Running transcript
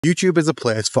YouTube is a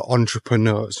place for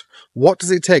entrepreneurs. What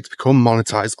does it take to become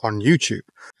monetized on YouTube?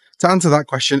 To answer that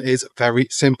question is very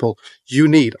simple. You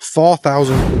need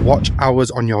 4,000 watch hours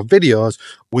on your videos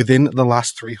within the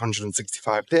last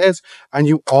 365 days, and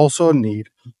you also need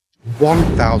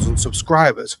 1,000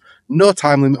 subscribers. No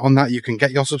time limit on that. You can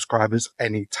get your subscribers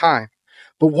anytime.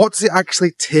 But what does it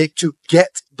actually take to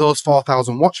get those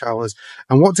 4,000 watch hours?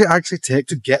 And what does it actually take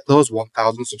to get those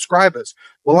 1,000 subscribers?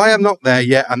 Well, I am not there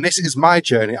yet, and this is my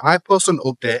journey. I post an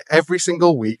update every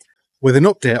single week with an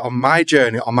update on my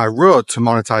journey on my road to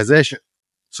monetization.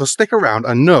 So stick around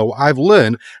and know I've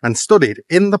learned and studied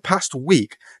in the past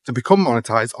week to become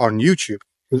monetized on YouTube.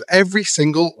 Because every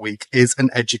single week is an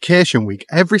education week.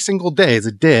 Every single day is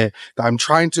a day that I'm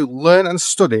trying to learn and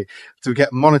study to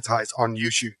get monetized on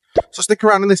YouTube. So stick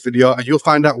around in this video and you'll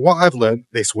find out what I've learned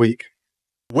this week.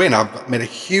 I've made a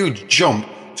huge jump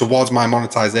towards my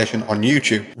monetization on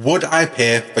YouTube. Would I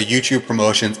pay for YouTube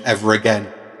promotions ever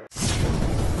again?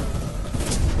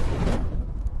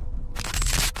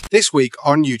 This week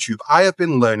on YouTube, I have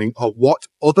been learning of what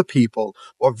other people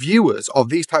or viewers of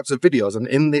these types of videos and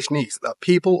in this niche that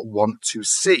people want to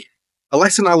see. A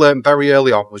lesson I learned very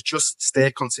early on was just stay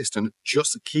consistent,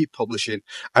 just keep publishing,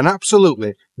 and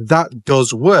absolutely, that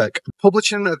does work.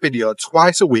 Publishing a video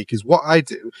twice a week is what I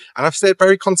do, and I've stayed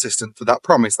very consistent to that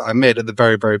promise that I made at the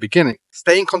very beginning.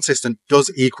 Staying consistent does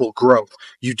equal growth.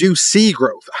 You do see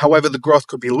growth, however, the growth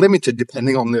could be limited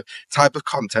depending on the type of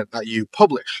content that you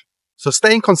publish. So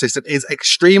staying consistent is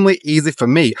extremely easy for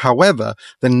me. However,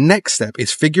 the next step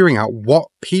is figuring out what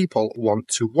people want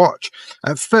to watch.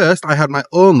 At first, I had my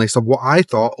own list of what I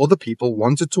thought other people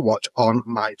wanted to watch on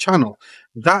my channel.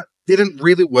 That didn't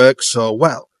really work so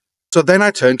well. So then I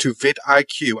turned to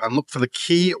VidIQ and looked for the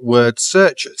keyword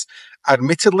searches.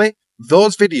 Admittedly,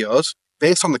 those videos,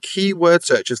 based on the keyword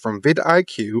searches from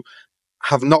VidIQ,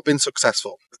 have not been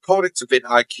successful. According to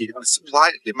VidIQ, the supply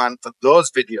and demand for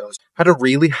those videos had a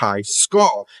really high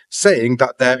score, saying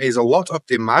that there is a lot of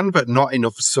demand but not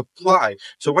enough supply.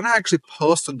 So when I actually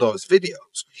posted those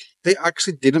videos, they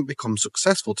actually didn't become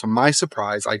successful. To my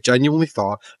surprise, I genuinely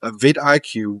thought that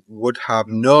VidIQ would have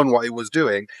known what it was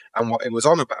doing and what it was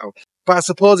on about. But I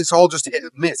suppose it's all just a hit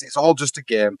and miss. It's all just a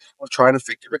game of trying to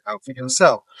figure it out for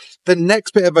yourself. The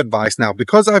next bit of advice now,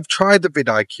 because I've tried the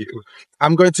VidIQ,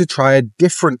 I'm going to try a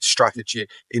different strategy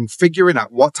in figuring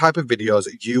out what type of videos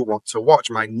you want to watch.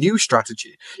 My new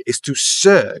strategy is to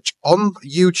search on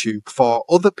YouTube for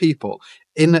other people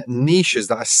in niches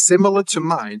that are similar to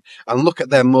mine and look at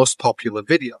their most popular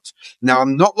videos. Now,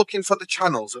 I'm not looking for the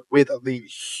channels with the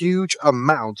huge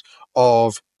amount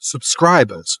of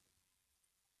subscribers.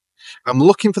 I'm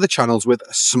looking for the channels with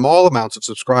a small amount of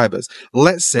subscribers.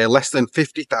 Let's say less than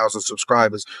 50,000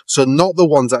 subscribers. So not the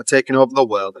ones that are taking over the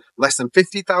world. Less than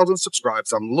 50,000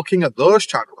 subscribers. I'm looking at those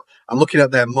channels. I'm looking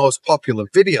at their most popular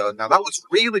video. Now that was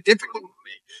really difficult for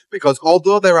me because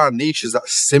although there are niches that are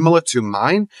similar to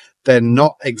mine, they're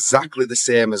not exactly the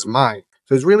same as mine.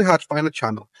 So it's really hard to find a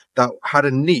channel that had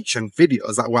a niche and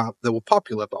videos that were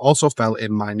popular, but also fell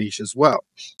in my niche as well.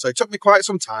 So it took me quite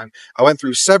some time. I went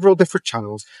through several different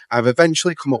channels. I've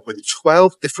eventually come up with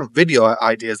 12 different video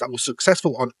ideas that were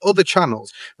successful on other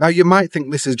channels. Now, you might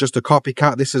think this is just a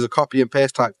copycat, this is a copy and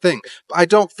paste type thing, but I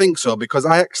don't think so because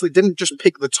I actually didn't just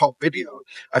pick the top video.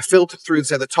 I filtered through,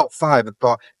 say, the top 5 and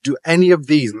thought, do any of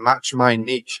these match my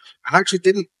niche? And actually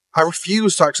didn't. I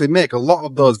refused to actually make a lot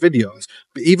of those videos,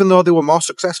 but even though they were more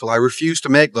successful, I refused to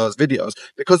make those videos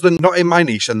because they're not in my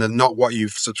niche and they're not what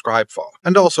you've subscribed for.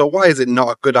 And also, why is it not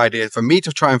a good idea for me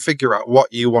to try and figure out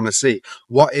what you want to see?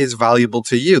 What is valuable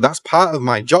to you? That's part of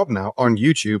my job now on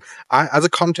YouTube. As a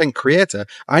content creator,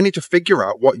 I need to figure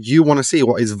out what you want to see,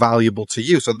 what is valuable to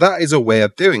you. So that is a way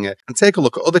of doing it. And take a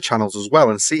look at other channels as well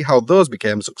and see how those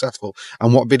became successful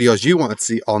and what videos you want to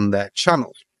see on their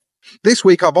channels. This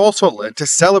week, I've also learned to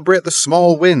celebrate the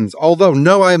small wins. Although,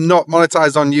 no, I am not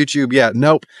monetized on YouTube yet.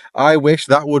 Nope. I wish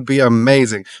that would be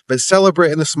amazing. But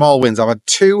celebrating the small wins. I've had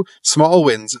 2 small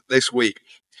wins this week.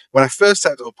 When I first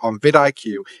set up on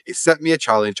VidIQ, it set me a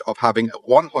challenge of having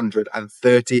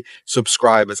 130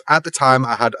 subscribers. At the time,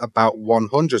 I had about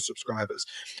 100 subscribers.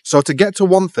 So to get to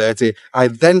 130, I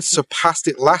then surpassed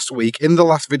it last week. In the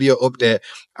last video update,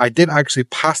 I did actually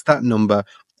pass that number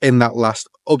in that last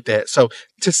update. So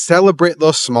to celebrate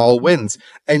those small wins,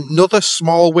 another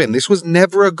small win. This was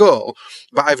never a goal,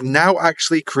 but I've now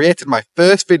actually created my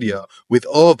first video with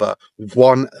over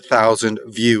 1,000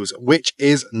 views, which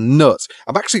is nuts.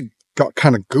 I've actually got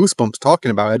kind of goosebumps talking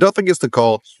about it. I don't think it's the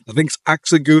goal. I think it's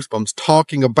actually goosebumps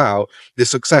talking about the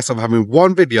success of having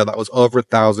one video that was over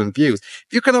 1,000 views.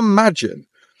 If you can imagine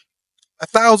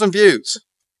 1,000 views,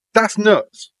 that's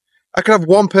nuts. I could have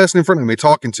one person in front of me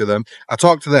talking to them. I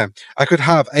talk to them. I could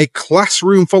have a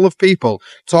classroom full of people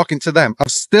talking to them.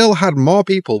 I've still had more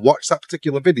people watch that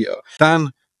particular video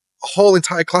than a whole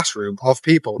entire classroom of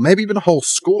people, maybe even a whole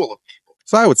school of people.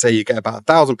 So I would say you get about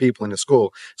 1,000 people in a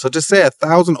school. So to say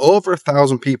over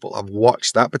 1,000 people have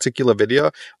watched that particular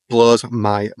video blows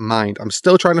my mind. I'm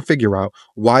still trying to figure out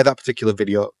why that particular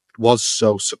video was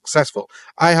so successful.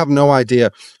 I have no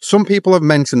idea. Some people have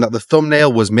mentioned that the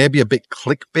thumbnail was maybe a bit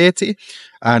clickbaity,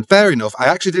 and fair enough. I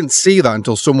actually didn't see that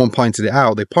until someone pointed it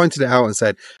out. They pointed it out and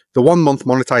said, the 1 month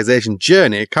monetization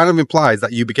journey kind of implies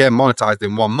that you became monetized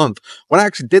in 1 month. When I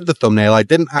actually did the thumbnail, I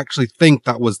didn't actually think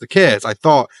that was the case. I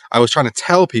thought I was trying to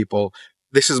tell people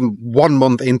this is 1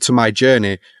 month into my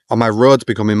journey on my road to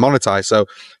becoming monetized. So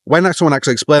when someone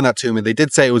actually explained that to me, they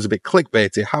did say it was a bit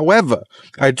clickbaity. However,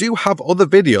 I do have other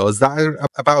videos that are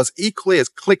about as equally as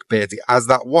clickbaity as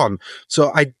that one.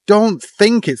 So I don't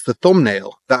think it's the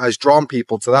thumbnail that has drawn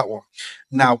people to that one.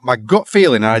 Now, my gut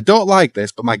feeling, and I don't like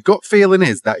this, but my gut feeling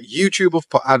is that YouTube have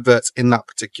put adverts in that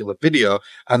particular video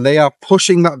and they are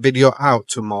pushing that video out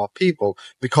to more people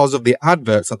because of the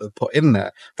adverts that they've put in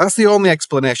there. That's the only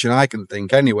explanation I can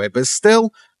think anyway, but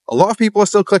still, a lot of people are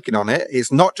still clicking on it.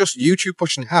 It's not just YouTube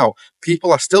pushing it out.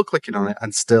 People are still clicking on it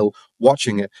and still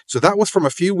watching it. So that was from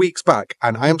a few weeks back,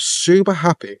 and I am super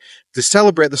happy to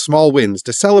celebrate the small wins,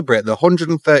 to celebrate the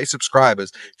 130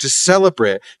 subscribers, to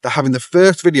celebrate that having the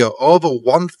first video over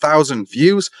 1,000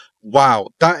 views. Wow,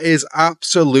 that is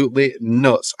absolutely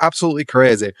nuts, absolutely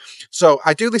crazy. So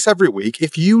I do this every week.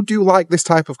 If you do like this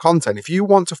type of content, if you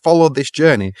want to follow this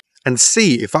journey and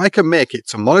see if I can make it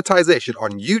to monetization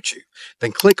on YouTube,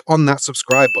 then click on that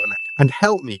subscribe button and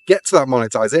help me get to that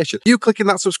monetization. You clicking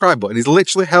that subscribe button is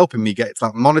literally helping me get to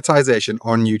that monetization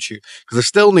on YouTube, because I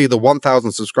still need the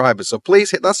 1,000 subscribers. So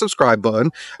please hit that subscribe button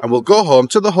and we'll go home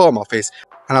to the home office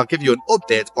and I'll give you an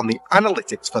update on the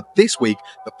analytics for this week,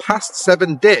 the past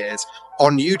 7 days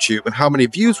on YouTube, and how many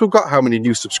views we've got, how many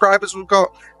new subscribers we've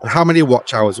got, and how many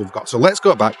watch hours we've got. So let's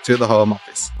go back to the home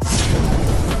office.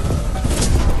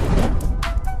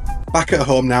 Back at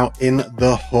home now in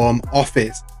the home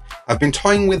office. I've been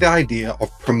toying with the idea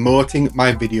of promoting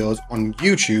my videos on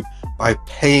YouTube by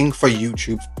paying for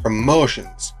YouTube's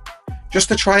promotions. Just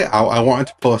to try it out, I wanted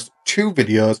to post 2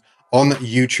 videos on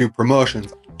YouTube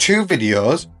promotions. 2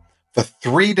 videos for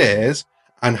 3 days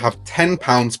and have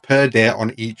 £10 per day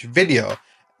on each video.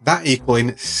 That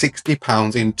equaling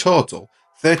 £60 in total.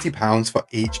 £30 for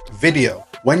each video.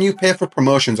 When you pay for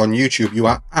promotions on YouTube, you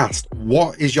are asked,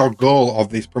 what is your goal of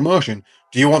this promotion?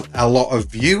 Do you want a lot of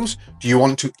views? Do you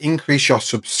want to increase your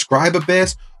subscriber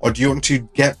base? Or do you want to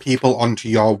get people onto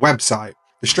your website?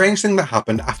 The strange thing that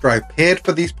happened after I paid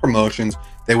for these promotions,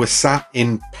 they were sat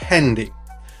in pending.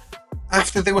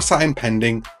 After they were sat in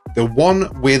pending, the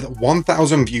one with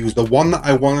 1,000 views, the one that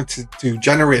I wanted to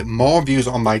generate more views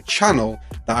on my channel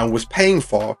that I was paying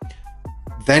for,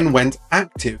 then went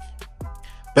active.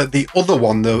 But the other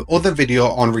one, the other video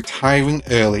on retiring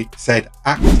early, said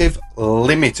active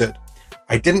limited.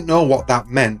 I didn't know what that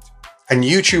meant, and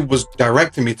YouTube was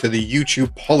directing me to the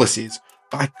YouTube policies,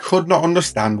 but I could not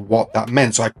understand what that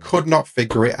meant, so I could not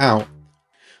figure it out.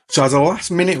 So as a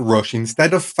last minute rush,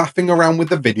 instead of faffing around with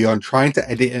the video and trying to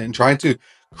edit it and trying to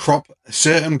crop a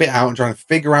certain bit out and trying to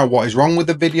figure out what is wrong with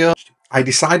the video, I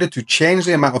decided to change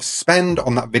the amount of spend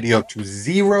on that video to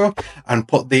 0 and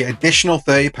put the additional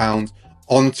 £30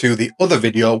 onto the other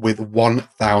video with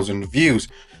 1,000 views.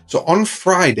 So on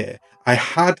Friday, I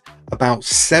had about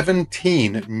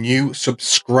 17 new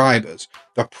subscribers.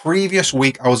 The previous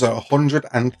week, I was at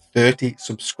 130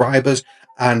 subscribers.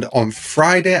 And on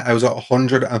Friday, I was at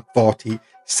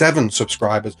 147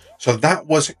 subscribers. So that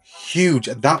was huge.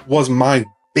 That was my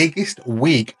biggest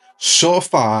week so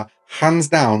far, hands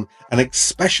down, and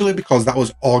especially because that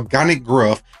was organic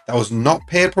growth. That was not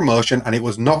paid promotion, and it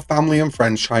was not family and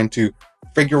friends trying to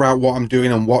figure out what I'm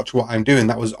doing and watch what I'm doing.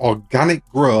 That was organic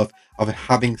growth of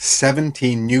having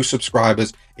 17 new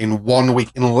subscribers in 1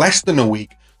 week, in less than a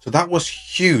week. So that was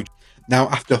huge. Now,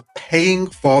 after paying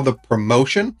for the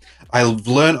promotion, I've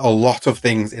learned a lot of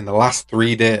things in the last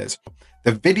 3 days.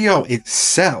 The video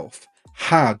itself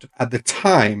had, at the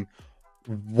time,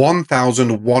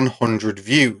 1,100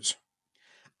 views.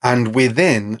 And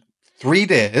within 3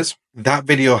 days, that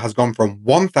video has gone from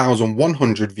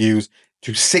 1,100 views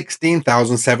to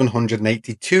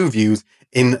 16,782 views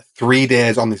in 3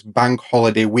 days on this bank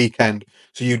holiday weekend.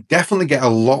 So you definitely get a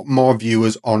lot more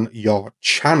viewers on your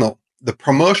channel. The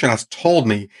promotion has told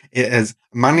me it has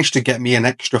managed to get me an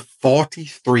extra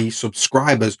 43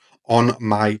 subscribers on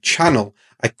my channel.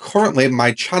 My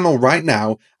channel right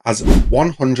now has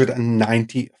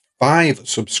 195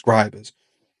 subscribers.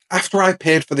 After I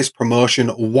paid for this promotion,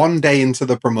 one day into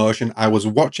the promotion, I was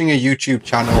watching a YouTube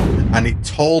channel and it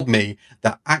told me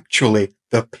that actually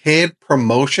the paid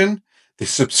promotion, the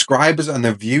subscribers and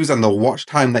the views and the watch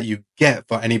time that you get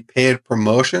for any paid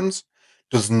promotions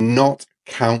does not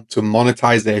count to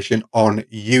monetization on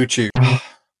YouTube.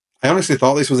 I honestly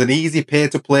thought this was an easy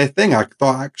pay-to-play thing. I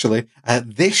thought actually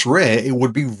at this rate, it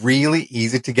would be really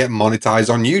easy to get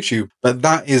monetized on YouTube, but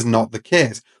that is not the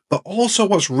case. But also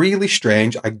what's really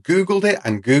strange, I Googled it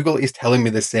and Google is telling me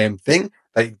the same thing,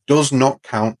 that it does not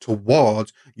count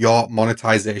towards your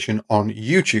monetization on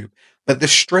YouTube. But the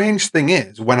strange thing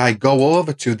is when I go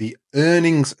over to the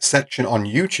earnings section on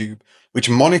YouTube, which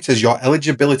monitors your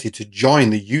eligibility to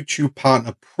join the YouTube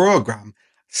Partner Program,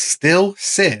 still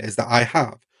says that I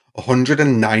have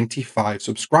 195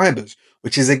 subscribers,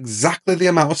 which is exactly the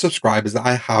amount of subscribers that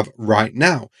I have right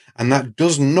now. And that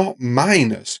does not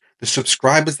minus the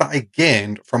subscribers that I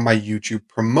gained from my YouTube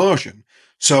promotion.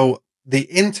 So the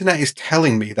internet is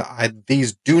telling me that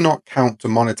these do not count to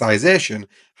monetization.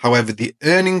 However, the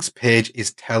earnings page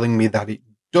is telling me that it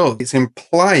does. It's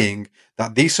implying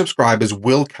that these subscribers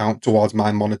will count towards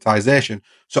my monetization.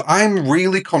 So I'm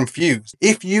really confused.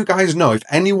 If you guys know, if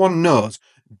anyone knows,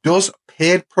 does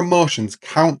paid promotions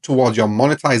count towards your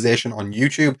monetization on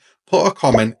YouTube? Put a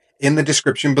comment in the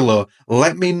description below.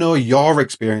 Let me know your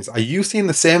experience. Are you seeing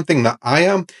the same thing that I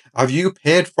am? Have you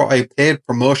paid for a paid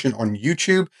promotion on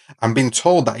YouTube and been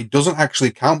told that it doesn't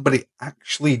actually count, but it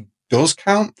actually does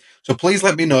count? So please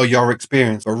let me know your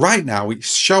experience. But right now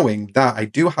it's showing that I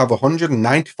do have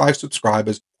 195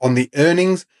 subscribers on the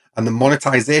earnings and the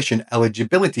monetization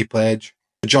eligibility page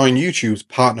to join YouTube's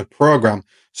partner program.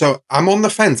 So I'm on the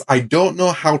fence. I don't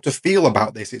know how to feel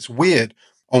about this. It's weird.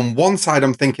 On one side,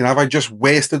 I'm thinking, have I just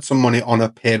wasted some money on a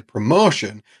paid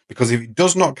promotion? Because if it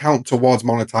does not count towards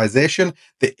monetization,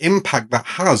 the impact that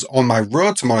has on my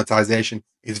road to monetization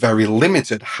is very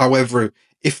limited. However,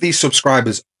 if these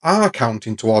subscribers are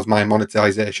counting towards my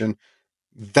monetization,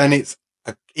 then it's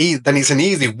an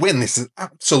easy win. This is an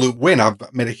absolute win.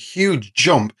 I've made a huge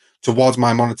jump towards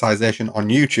my monetization on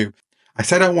YouTube. I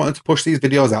said I wanted to push these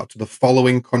videos out to the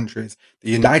following countries: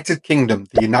 the United Kingdom,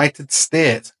 the United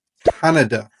States,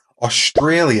 Canada,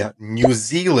 Australia, New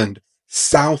Zealand,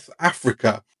 South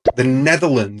Africa, the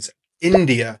Netherlands,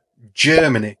 India,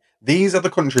 Germany. These are the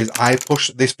countries I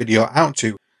pushed this video out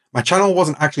to. My channel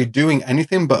wasn't actually doing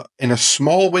anything, but in a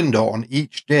small window on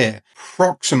each day,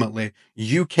 approximately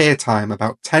UK time,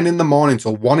 about 10 in the morning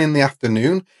till 1 in the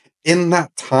afternoon, in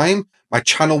that time, my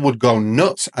channel would go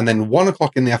nuts, and then 1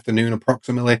 o'clock in the afternoon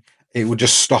approximately, it would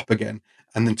just stop again,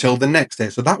 and until the next day.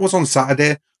 So that was on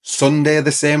Saturday. Sunday,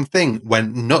 the same thing,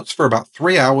 went nuts for about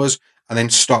 3 hours and then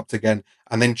stopped again.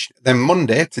 And then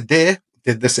Monday, today,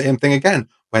 did the same thing again,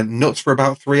 went nuts for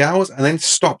about 3 hours and then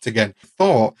stopped again.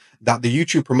 Thought that the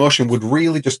YouTube promotion would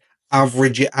really just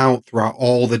average it out throughout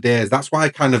all the days. That's why I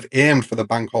kind of aimed for the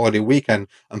bank holiday weekend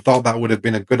and thought that would have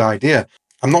been a good idea.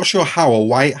 I'm not sure how or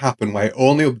why it happened where it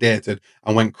only updated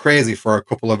and went crazy for a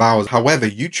couple of hours. However,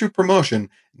 YouTube promotion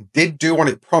did do what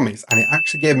it promised, and it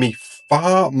actually gave me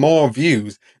far more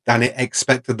views than it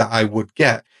expected that I would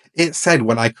get. It said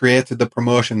when I created the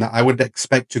promotion that I would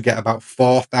expect to get about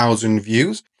 4,000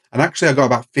 views. And actually I got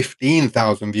about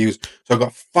 15,000 views. So I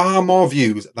got far more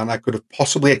views than I could have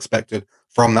possibly expected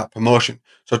from that promotion.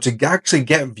 So to actually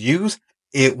get views,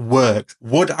 it worked.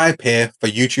 Would I pay for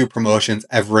YouTube promotions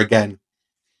ever again?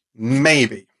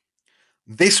 Maybe.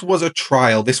 This was a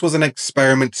trial. This was an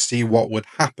experiment to see what would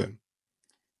happen.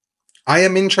 I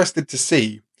am interested to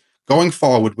see, going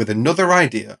forward with another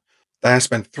idea, that I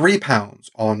spend £3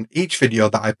 on each video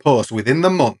that I post within the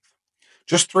month.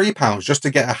 Just £3 just to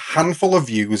get a handful of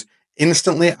views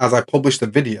instantly as I publish the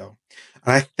video.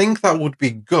 And I think that would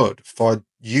be good for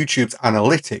YouTube's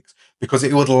analytics because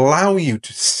it would allow you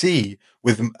to see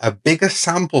with a bigger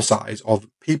sample size of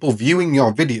people viewing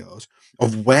your videos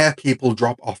of where people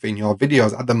drop off in your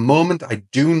videos. At the moment, I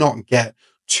do not get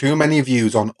too many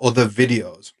views on other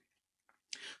videos.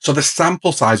 So the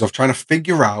sample size of trying to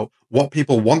figure out what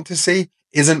people want to see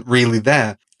isn't really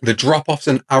there. The drop-offs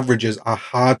and averages are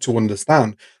hard to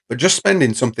understand, but just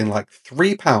spending something like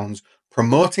 £3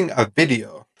 promoting a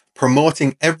video,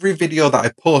 promoting every video that I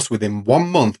post within 1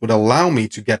 month would allow me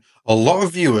to get a lot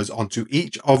of viewers onto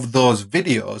each of those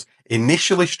videos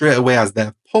initially straight away as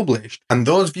they're published. And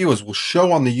those viewers will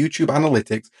show on the YouTube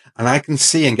analytics and I can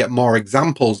see and get more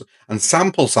examples and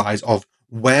sample size of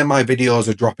where my videos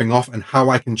are dropping off and how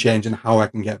I can change and how I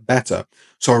can get better.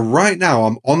 So right now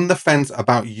I'm on the fence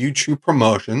about YouTube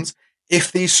promotions.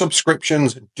 If these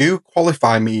subscriptions do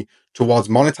qualify me towards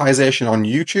monetization on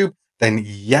YouTube, then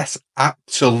yes,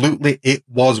 absolutely, it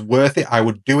was worth it. I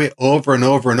would do it over and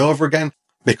over and over again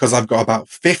because I've got about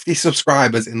 50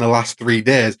 subscribers in the last 3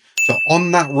 days. So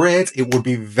on that rate, it would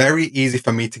be very easy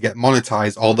for me to get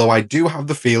monetized, although I do have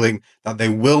the feeling that they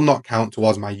will not count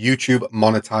towards my YouTube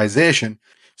monetization.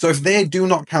 So if they do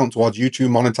not count towards YouTube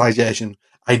monetization,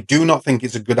 I do not think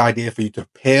it's a good idea for you to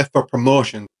pay for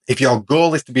promotion if your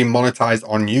goal is to be monetized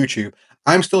on YouTube.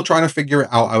 I'm still trying to figure it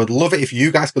out. I would love it if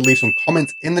you guys could leave some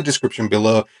comments in the description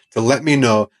below to let me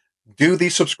know, do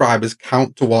these subscribers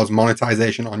count towards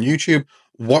monetization on YouTube?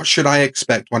 What should I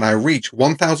expect when I reach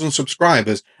 1,000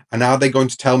 subscribers? And are they going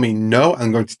to tell me no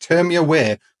and going to turn me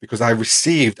away because I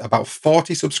received about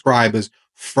 40 subscribers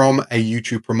from a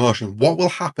YouTube promotion? What will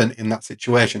happen in that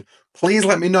situation? Please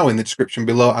let me know in the description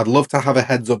below. I'd love to have a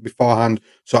heads up beforehand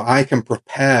so I can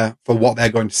prepare for what they're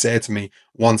going to say to me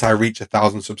once I reach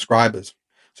 1,000 subscribers.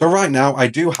 So right now I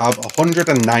do have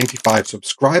 195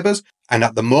 subscribers, and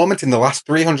at the moment in the last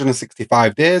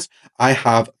 365 days, I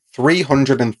have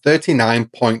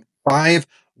 339.5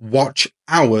 watch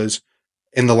hours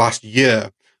in the last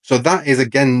year. So that is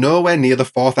again nowhere near the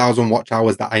 4,000 watch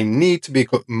hours that I need to be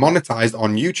monetized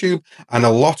on YouTube. And a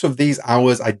lot of these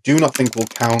hours I do not think will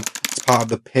count as part of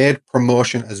the paid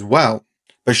promotion as well.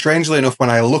 But strangely enough, when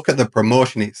I look at the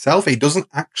promotion itself, it doesn't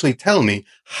actually tell me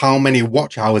how many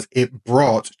watch hours it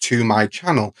brought to my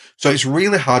channel. So it's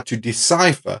really hard to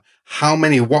decipher how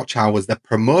many watch hours the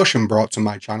promotion brought to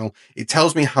my channel. It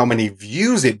tells me how many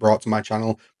views it brought to my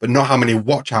channel, but not how many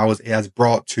watch hours it has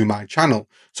brought to my channel.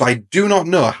 So I do not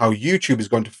know how YouTube is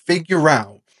going to figure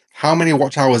out how many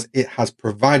watch hours it has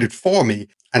provided for me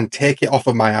and take it off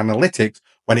of my analytics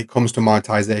when it comes to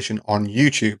monetization on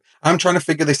YouTube. I'm trying to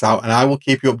figure this out, and I will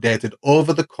keep you updated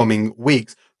over the coming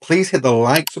weeks. Please hit the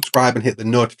like, subscribe, and hit the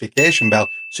notification bell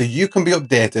so you can be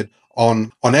updated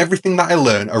on everything that I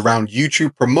learn around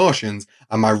YouTube promotions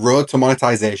and my road to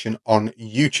monetization on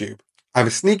YouTube. I have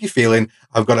a sneaky feeling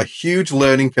I've got a huge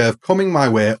learning curve coming my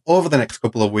way over the next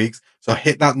couple of weeks, so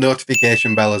hit that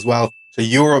notification bell as well so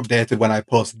you're updated when I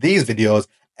post these videos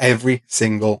every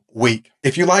single week.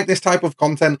 If you like this type of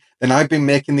content, then I've been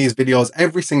making these videos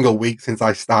every single week since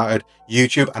I started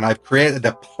YouTube, and I've created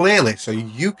a playlist so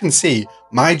you can see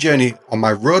my journey on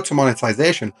my road to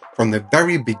monetization from the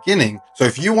very beginning. So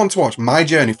if you want to watch my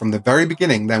journey from the very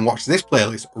beginning, then watch this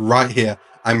playlist right here.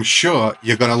 I'm sure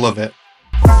you're going to love it.